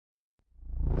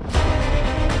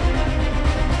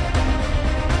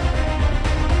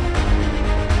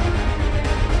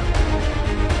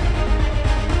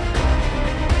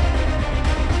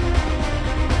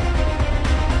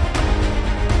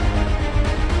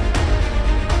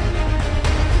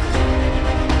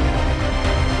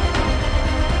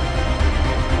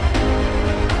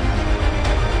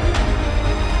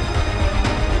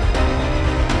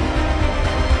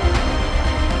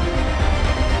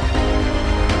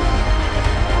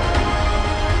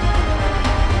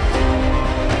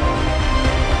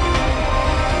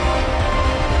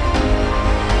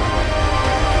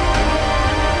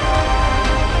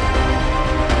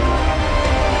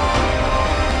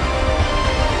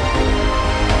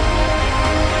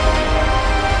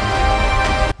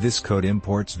This code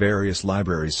imports various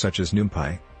libraries such as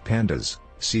NumPy, Pandas,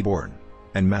 Seaborn,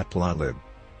 and Matplotlib.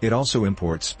 It also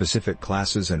imports specific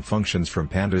classes and functions from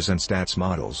Pandas and stats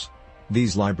models.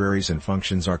 These libraries and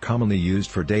functions are commonly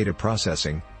used for data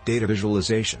processing, data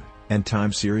visualization, and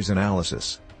time series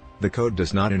analysis. The code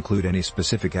does not include any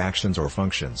specific actions or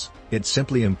functions, it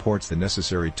simply imports the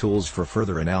necessary tools for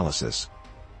further analysis.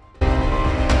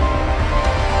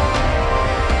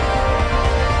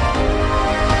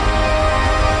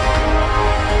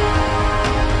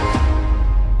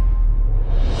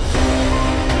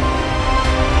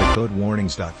 Code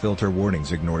warnings.filter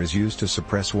warnings ignore is used to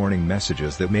suppress warning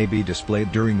messages that may be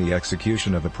displayed during the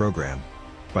execution of a program.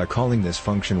 By calling this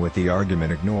function with the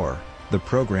argument ignore, the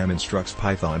program instructs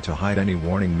Python to hide any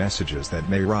warning messages that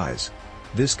may rise.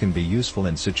 This can be useful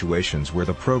in situations where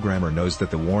the programmer knows that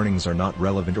the warnings are not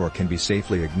relevant or can be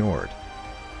safely ignored.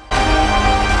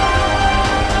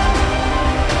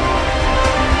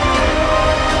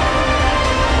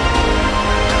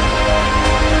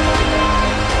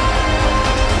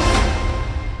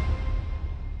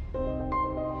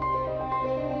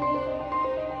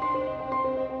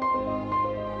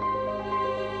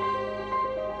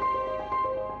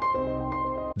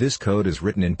 This code is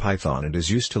written in Python and is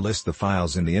used to list the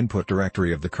files in the input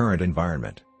directory of the current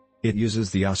environment. It uses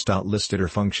the os.listIter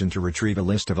function to retrieve a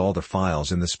list of all the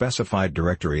files in the specified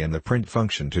directory and the print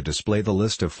function to display the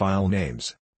list of file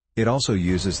names. It also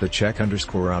uses the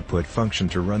check_output function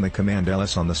to run the command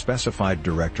ls on the specified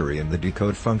directory and the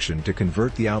decode function to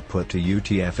convert the output to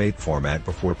UTF-8 format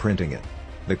before printing it.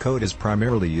 The code is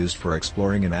primarily used for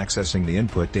exploring and accessing the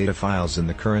input data files in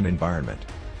the current environment.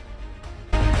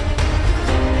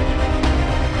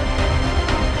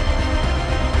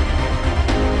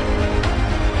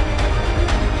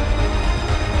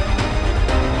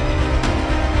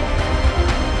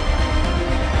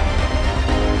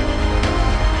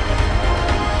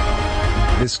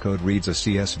 This code reads a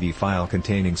CSV file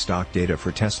containing stock data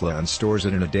for Tesla and stores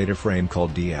it in a data frame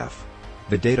called df.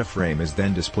 The data frame is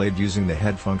then displayed using the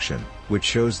head function, which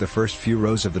shows the first few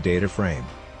rows of the data frame.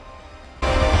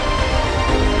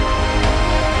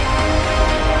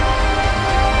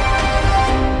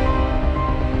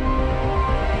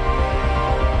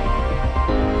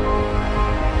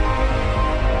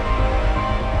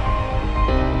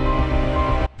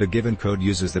 The given code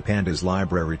uses the pandas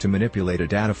library to manipulate a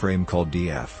data frame called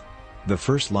df. The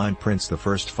first line prints the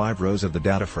first 5 rows of the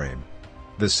data frame.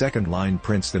 The second line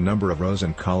prints the number of rows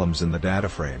and columns in the data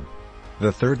frame.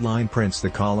 The third line prints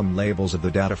the column labels of the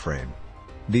data frame.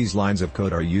 These lines of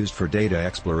code are used for data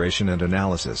exploration and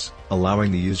analysis,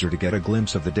 allowing the user to get a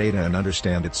glimpse of the data and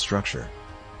understand its structure.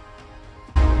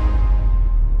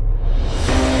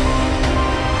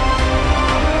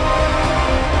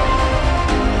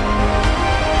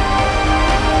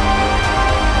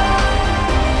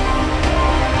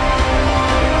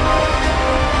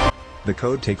 The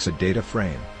code takes a data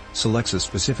frame, selects a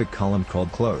specific column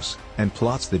called close, and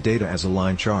plots the data as a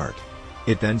line chart.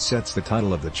 It then sets the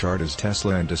title of the chart as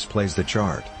Tesla and displays the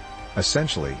chart.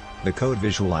 Essentially, the code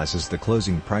visualizes the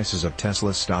closing prices of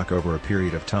Tesla stock over a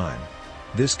period of time.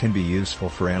 This can be useful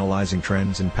for analyzing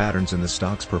trends and patterns in the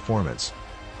stock's performance.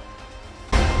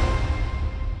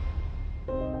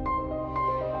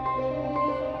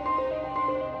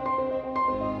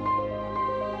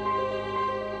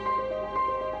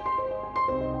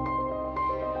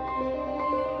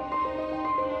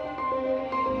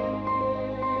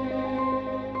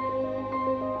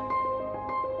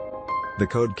 The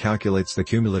code calculates the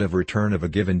cumulative return of a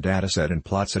given dataset and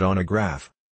plots it on a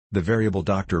graph. The variable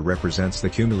doctor represents the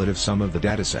cumulative sum of the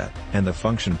dataset, and the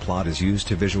function plot is used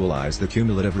to visualize the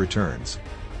cumulative returns.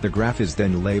 The graph is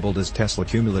then labeled as Tesla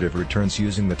cumulative returns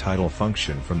using the title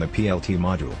function from the PLT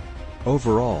module.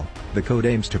 Overall, the code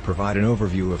aims to provide an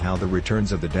overview of how the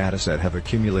returns of the dataset have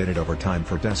accumulated over time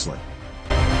for Tesla.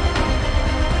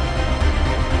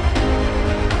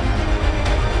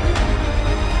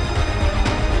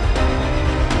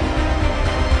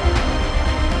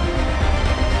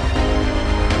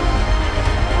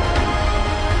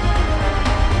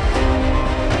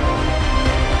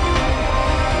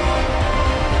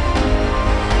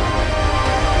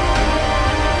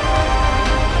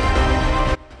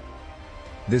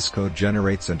 This code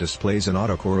generates and displays an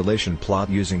autocorrelation plot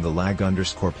using the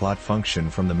lag_plot function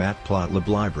from the Matplotlib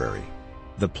library.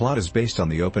 The plot is based on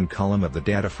the open column of the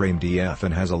data frame df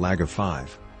and has a lag of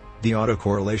 5. The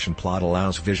autocorrelation plot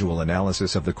allows visual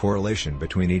analysis of the correlation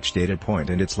between each data point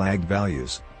and its lagged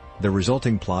values. The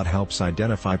resulting plot helps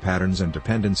identify patterns and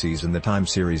dependencies in the time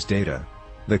series data.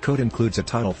 The code includes a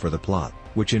title for the plot,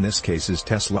 which in this case is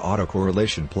Tesla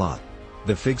autocorrelation plot.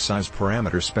 The fig size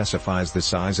parameter specifies the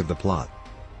size of the plot.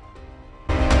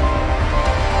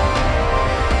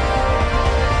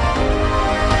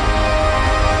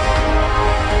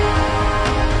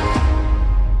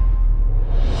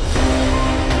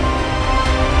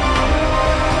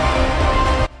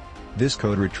 This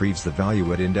code retrieves the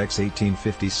value at index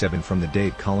 1857 from the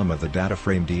date column of the data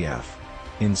frame df.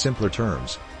 In simpler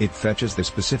terms, it fetches the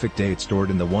specific date stored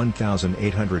in the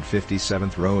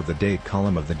 1857th row of the date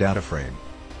column of the data frame.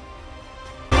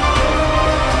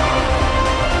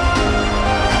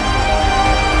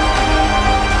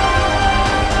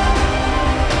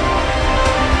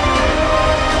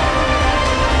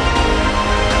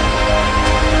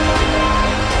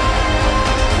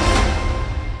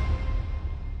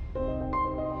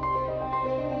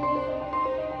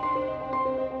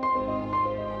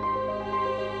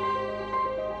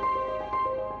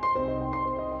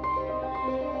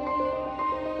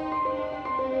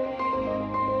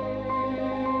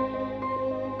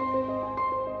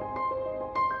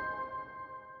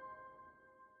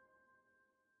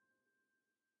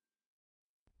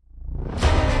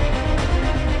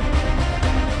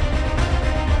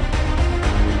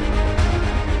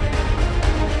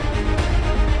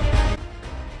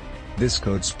 This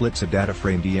code splits a data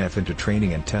frame df into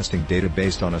training and testing data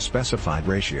based on a specified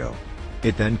ratio.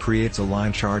 It then creates a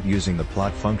line chart using the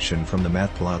plot function from the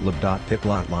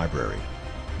matplotlib.pyplot library.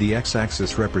 The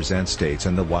x-axis represents dates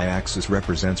and the y-axis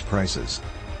represents prices.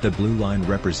 The blue line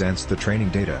represents the training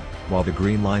data, while the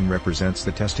green line represents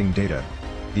the testing data.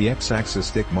 The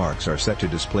x-axis tick marks are set to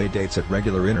display dates at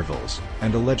regular intervals,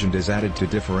 and a legend is added to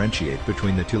differentiate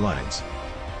between the two lines.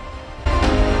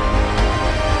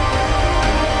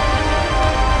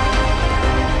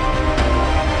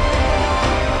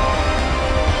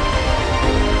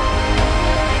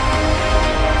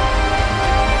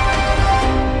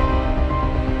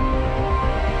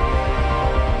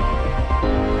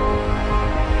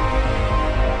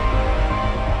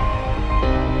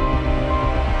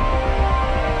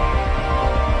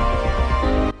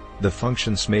 The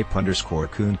function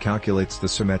SMAPE_coon calculates the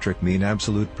symmetric mean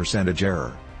absolute percentage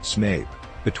error, SMAPE,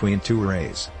 between two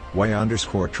arrays,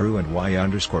 y_true and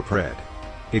y_pred.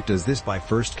 It does this by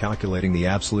first calculating the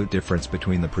absolute difference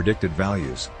between the predicted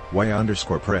values,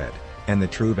 y_pred, and the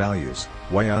true values,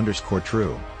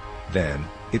 y_true. Then,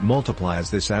 it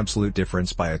multiplies this absolute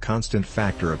difference by a constant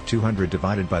factor of 200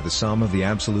 divided by the sum of the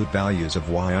absolute values of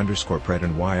y_pred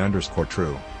and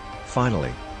y_true.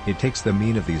 Finally, it takes the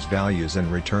mean of these values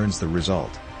and returns the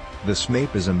result. The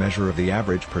SMAPE is a measure of the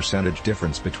average percentage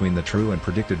difference between the true and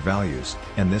predicted values,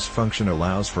 and this function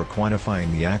allows for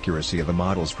quantifying the accuracy of the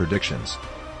model's predictions.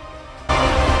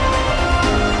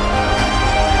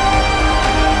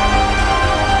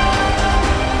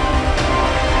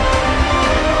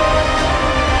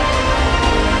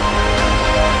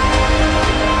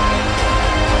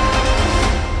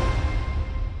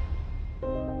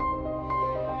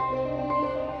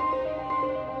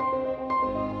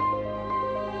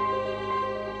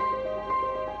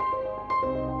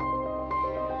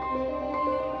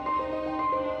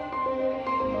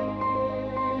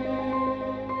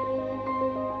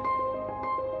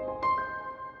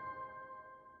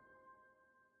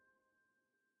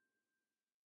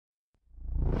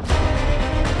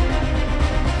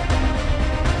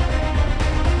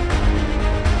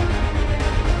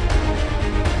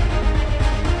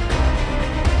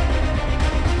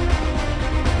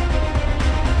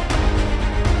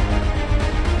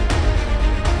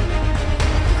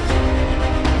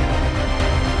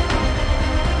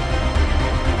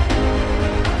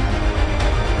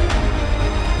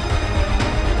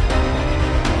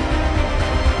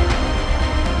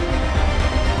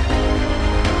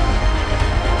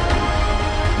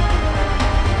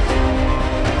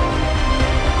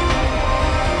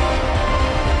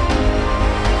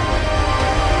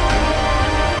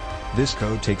 This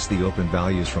code takes the open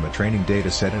values from a training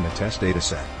dataset and a test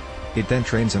dataset. It then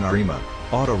trains an ARIMA,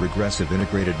 auto-regressive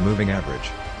integrated moving average,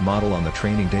 model on the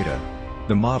training data.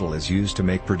 The model is used to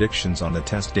make predictions on the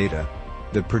test data.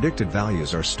 The predicted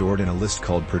values are stored in a list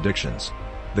called predictions.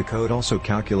 The code also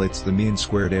calculates the mean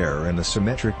squared error and the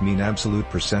symmetric mean absolute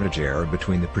percentage error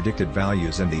between the predicted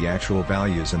values and the actual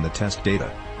values in the test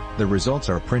data. The results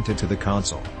are printed to the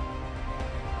console.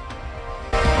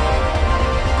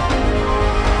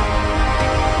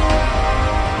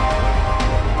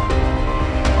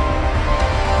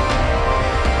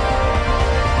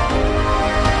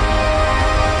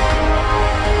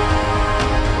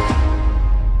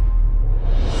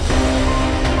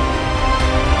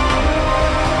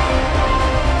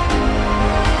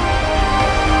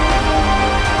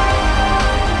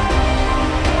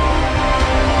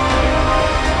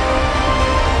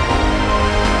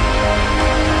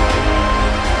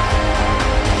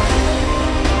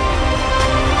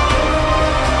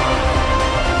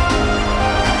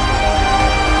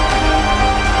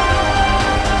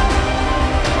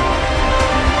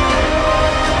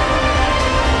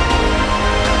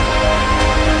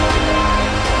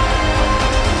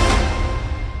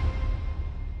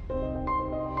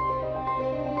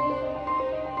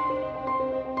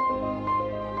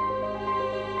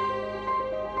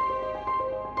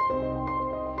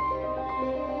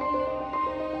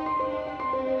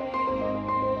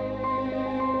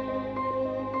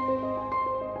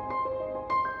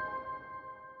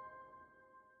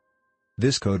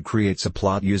 This code creates a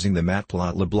plot using the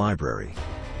matplotlib library.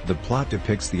 The plot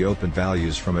depicts the open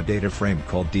values from a data frame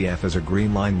called DF as a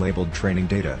green line labeled training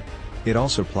data. It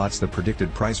also plots the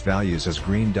predicted price values as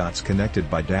green dots connected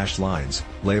by dashed lines,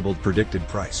 labeled predicted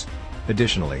price.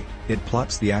 Additionally, it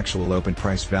plots the actual open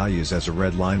price values as a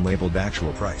red line labeled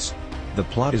actual price. The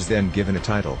plot is then given a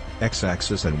title,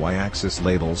 x-axis and y-axis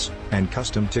labels, and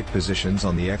custom tick positions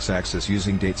on the x-axis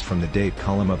using dates from the date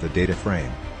column of the data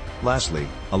frame. Lastly,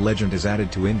 a legend is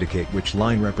added to indicate which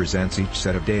line represents each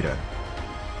set of data.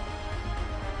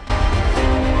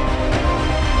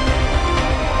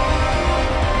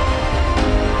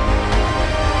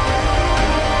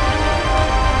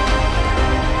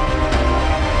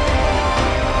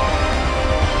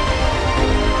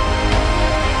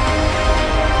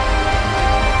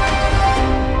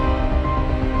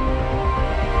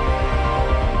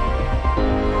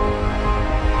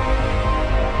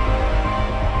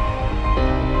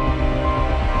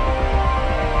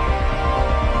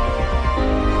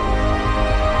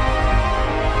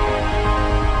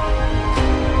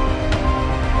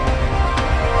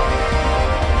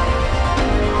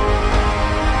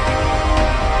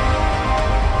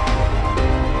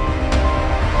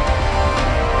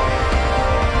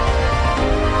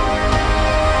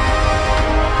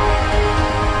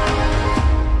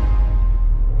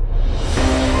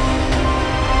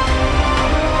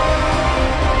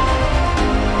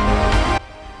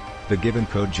 The given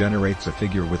code generates a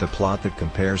figure with a plot that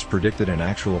compares predicted and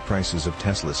actual prices of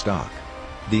Tesla stock.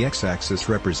 The x-axis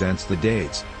represents the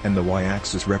dates, and the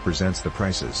y-axis represents the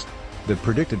prices. The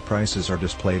predicted prices are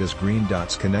displayed as green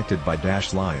dots connected by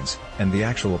dashed lines, and the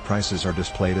actual prices are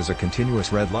displayed as a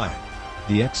continuous red line.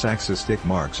 The x-axis tick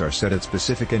marks are set at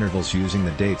specific intervals using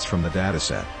the dates from the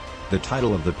dataset. The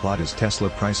title of the plot is Tesla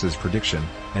Prices Prediction,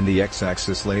 and the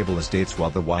x-axis label is dates while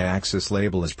the y-axis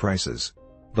label is prices.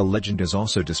 The legend is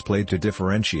also displayed to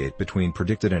differentiate between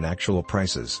predicted and actual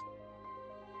prices.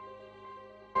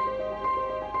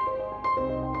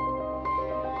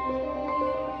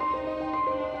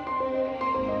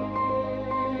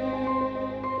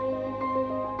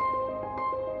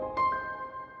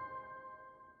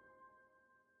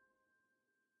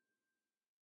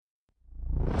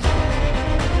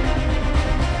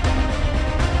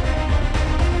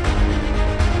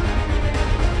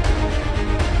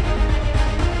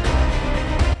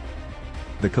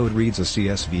 The code reads a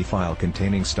CSV file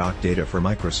containing stock data for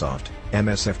Microsoft,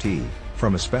 MSFT,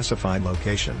 from a specified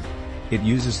location. It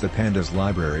uses the pandas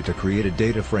library to create a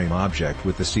data frame object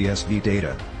with the CSV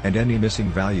data, and any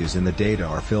missing values in the data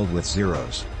are filled with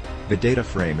zeros. The data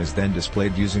frame is then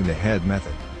displayed using the head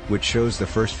method, which shows the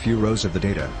first few rows of the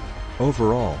data.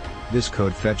 Overall, this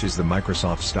code fetches the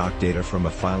Microsoft stock data from a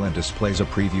file and displays a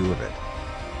preview of it.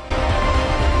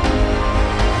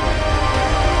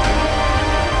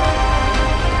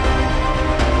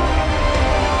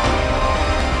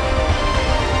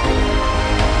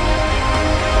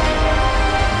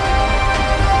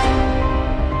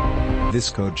 This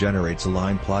code generates a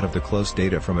line plot of the close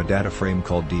data from a data frame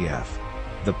called DF.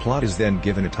 The plot is then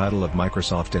given a title of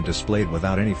Microsoft and displayed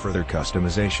without any further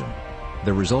customization.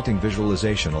 The resulting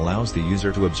visualization allows the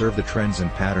user to observe the trends and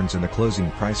patterns in the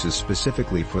closing prices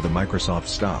specifically for the Microsoft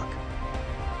stock.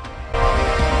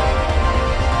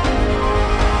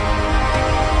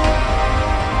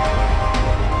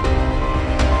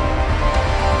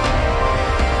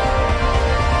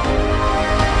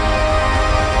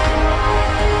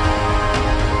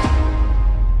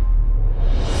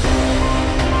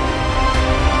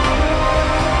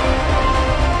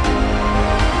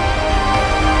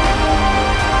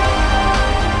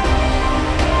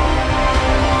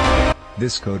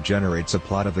 This code generates a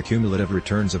plot of the cumulative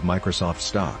returns of Microsoft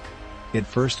stock. It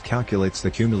first calculates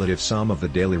the cumulative sum of the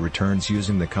daily returns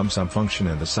using the cumsum function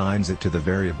and assigns it to the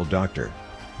variable doctor.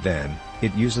 Then,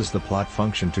 it uses the plot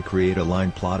function to create a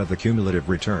line plot of the cumulative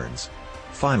returns.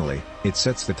 Finally, it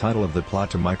sets the title of the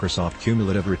plot to Microsoft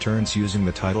cumulative returns using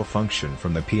the title function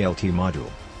from the PLT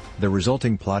module. The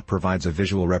resulting plot provides a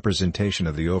visual representation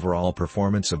of the overall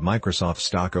performance of Microsoft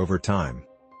stock over time.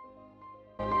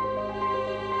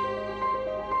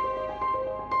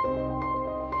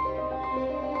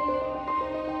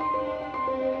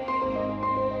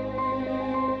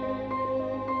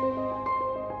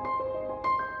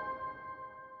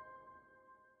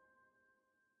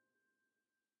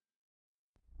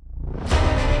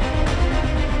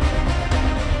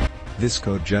 This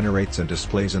code generates and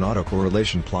displays an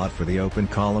autocorrelation plot for the open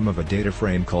column of a data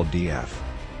frame called DF.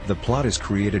 The plot is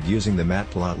created using the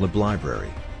matplotlib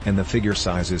library, and the figure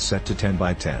size is set to 10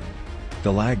 by 10.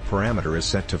 The lag parameter is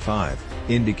set to 5,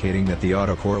 indicating that the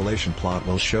autocorrelation plot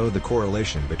will show the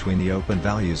correlation between the open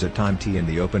values at time t and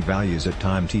the open values at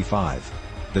time t5.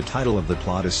 The title of the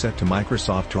plot is set to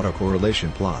Microsoft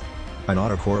Autocorrelation Plot. An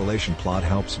autocorrelation plot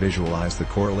helps visualize the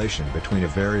correlation between a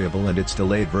variable and its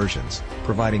delayed versions,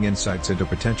 providing insights into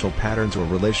potential patterns or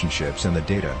relationships in the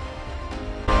data.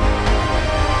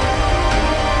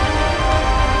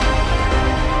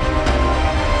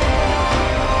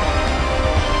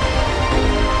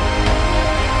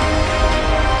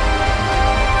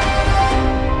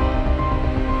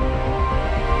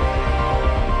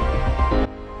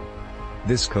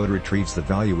 This code retrieves the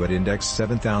value at index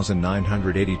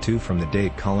 7982 from the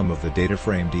date column of the data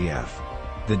frame df.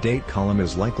 The date column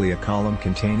is likely a column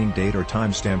containing date or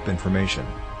timestamp information.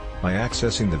 By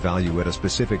accessing the value at a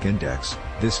specific index,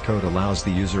 this code allows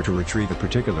the user to retrieve a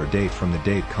particular date from the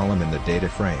date column in the data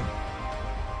frame.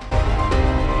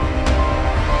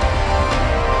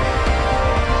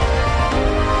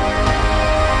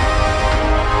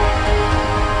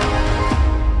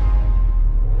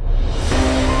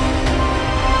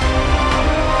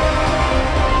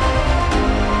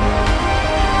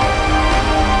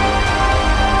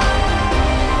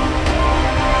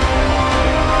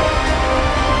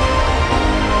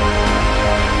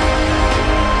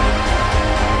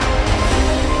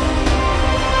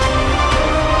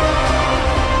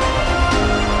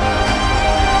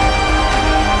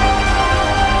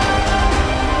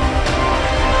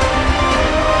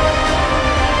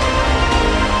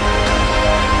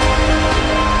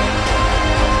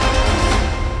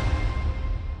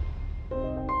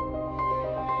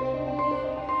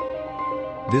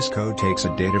 This code takes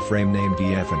a data frame named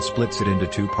df and splits it into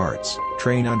two parts,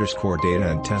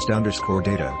 train_data and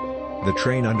test_data. The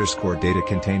train_data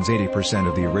contains 80%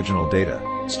 of the original data,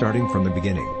 starting from the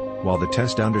beginning, while the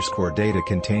test_data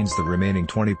contains the remaining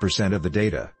 20% of the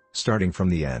data, starting from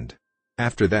the end.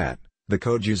 After that, the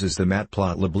code uses the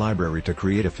matplotlib library to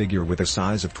create a figure with a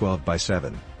size of 12 by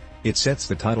 7. It sets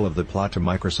the title of the plot to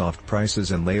Microsoft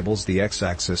Prices and labels the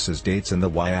x-axis as dates and the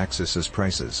y-axis as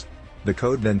prices. The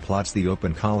code then plots the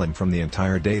open column from the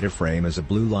entire data frame as a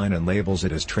blue line and labels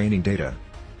it as training data.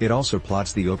 It also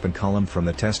plots the open column from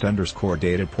the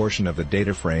test_data portion of the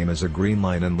data frame as a green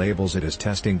line and labels it as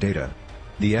testing data.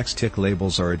 The x-tick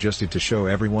labels are adjusted to show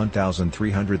every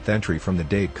 1300th entry from the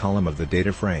date column of the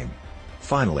data frame.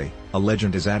 Finally, a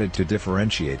legend is added to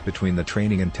differentiate between the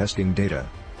training and testing data.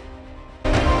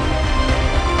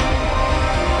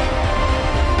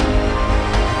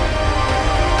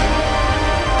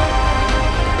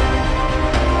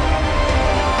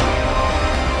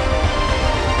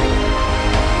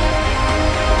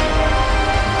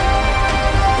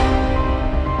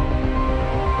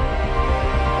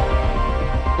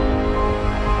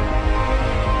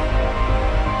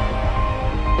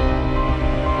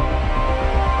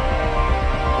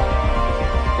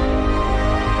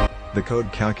 The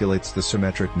code calculates the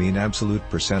symmetric mean absolute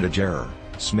percentage error,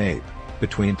 SMAPE,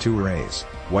 between two arrays,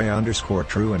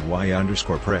 y_true and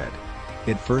y_pred.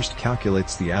 It first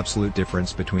calculates the absolute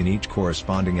difference between each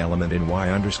corresponding element in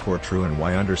y_true and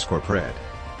y_pred.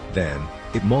 Then,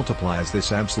 it multiplies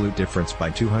this absolute difference by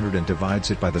 200 and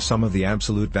divides it by the sum of the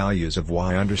absolute values of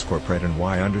y_pred and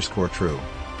y_true.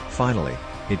 Finally,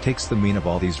 it takes the mean of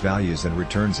all these values and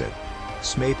returns it.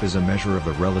 SMAPE is a measure of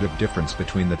the relative difference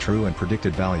between the true and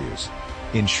predicted values.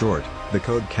 In short, the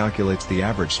code calculates the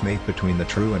average SMAPE between the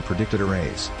true and predicted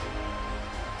arrays.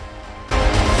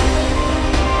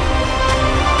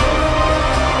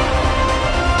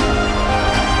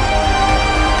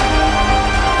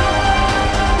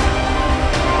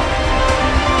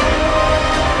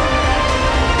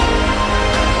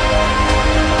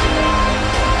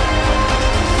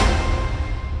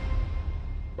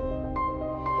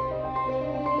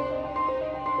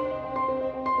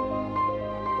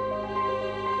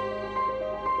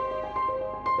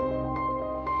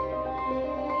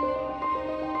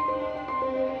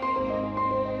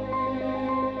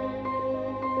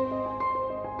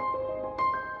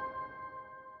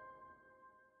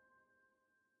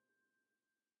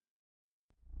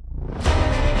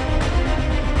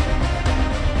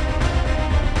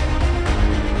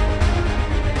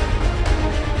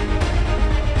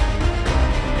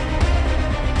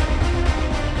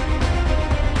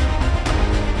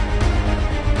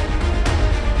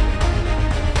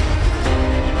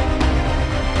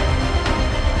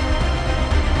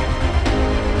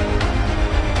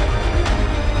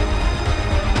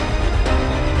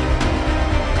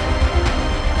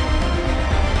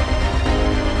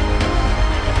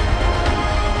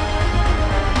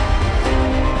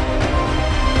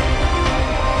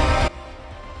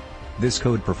 This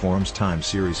code performs time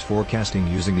series forecasting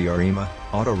using the ARIMA,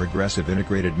 Autoregressive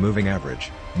Integrated Moving Average,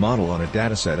 model on a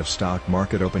dataset of stock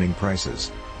market opening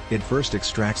prices. It first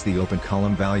extracts the open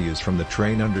column values from the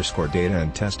train_data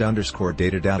and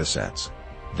test_data datasets.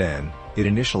 Then, it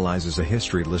initializes a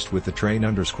history list with the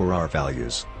train_R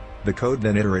values. The code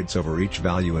then iterates over each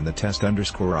value in the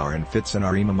test_R and fits an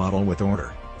ARIMA model with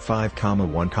order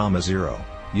 5,1,0,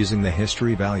 using the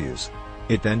history values.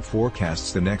 It then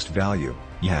forecasts the next value,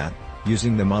 YAT,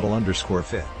 using the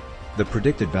model_fit. The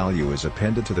predicted value is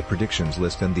appended to the predictions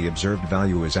list and the observed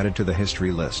value is added to the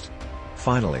history list.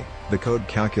 Finally, the code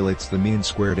calculates the mean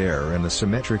squared error and the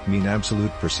symmetric mean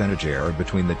absolute percentage error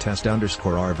between the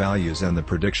test_R values and the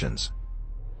predictions.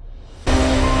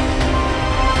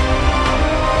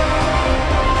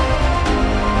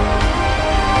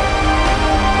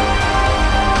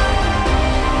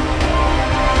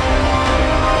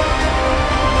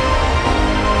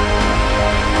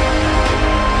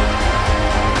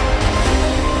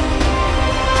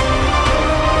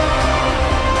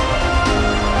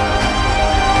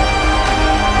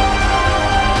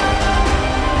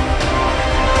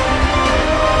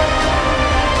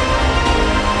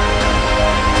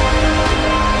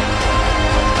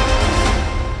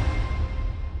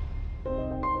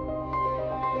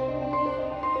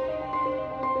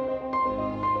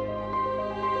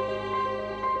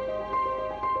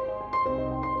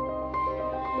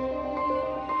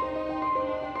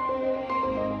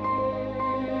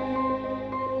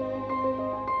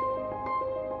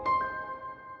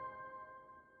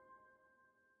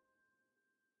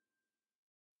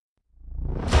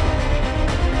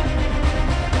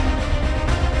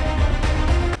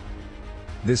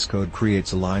 This code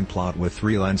creates a line plot with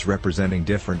 3 lines representing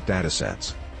different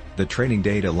datasets. The training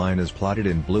data line is plotted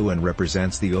in blue and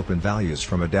represents the open values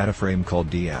from a data frame called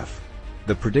DF.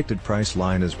 The predicted price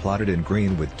line is plotted in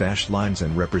green with dashed lines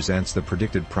and represents the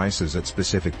predicted prices at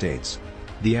specific dates.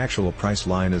 The actual price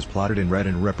line is plotted in red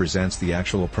and represents the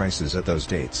actual prices at those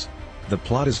dates. The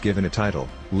plot is given a title,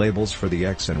 labels for the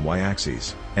X and Y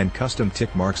axes, and custom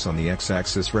tick marks on the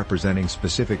X-axis representing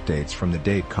specific dates from the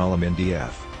date column in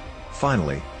DF.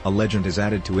 Finally, a legend is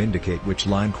added to indicate which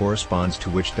line corresponds to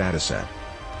which dataset.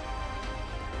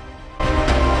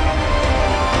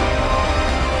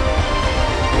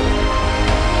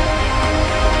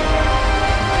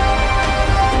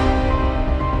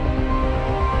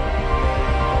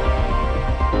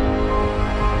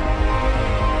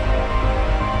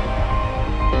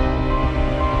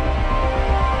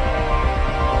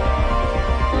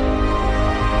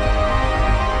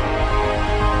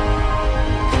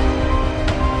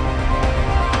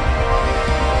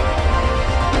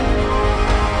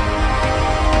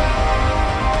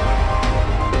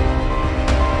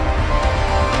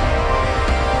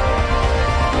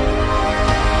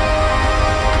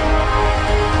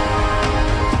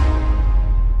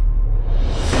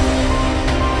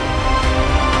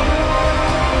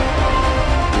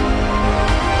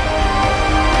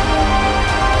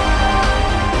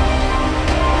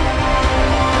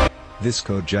 This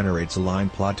code generates a line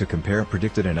plot to compare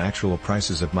predicted and actual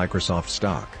prices of Microsoft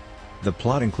stock. The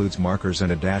plot includes markers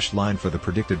and a dashed line for the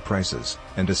predicted prices,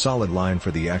 and a solid line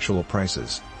for the actual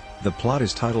prices. The plot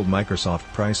is titled Microsoft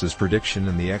Prices Prediction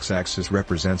and the X-axis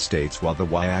represents dates while the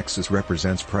Y-axis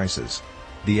represents prices.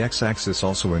 The X-axis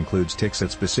also includes ticks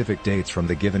at specific dates from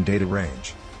the given data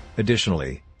range.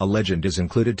 Additionally, a legend is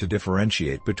included to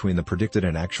differentiate between the predicted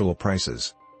and actual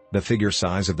prices. The figure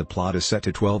size of the plot is set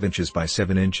to 12 inches by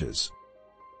 7 inches.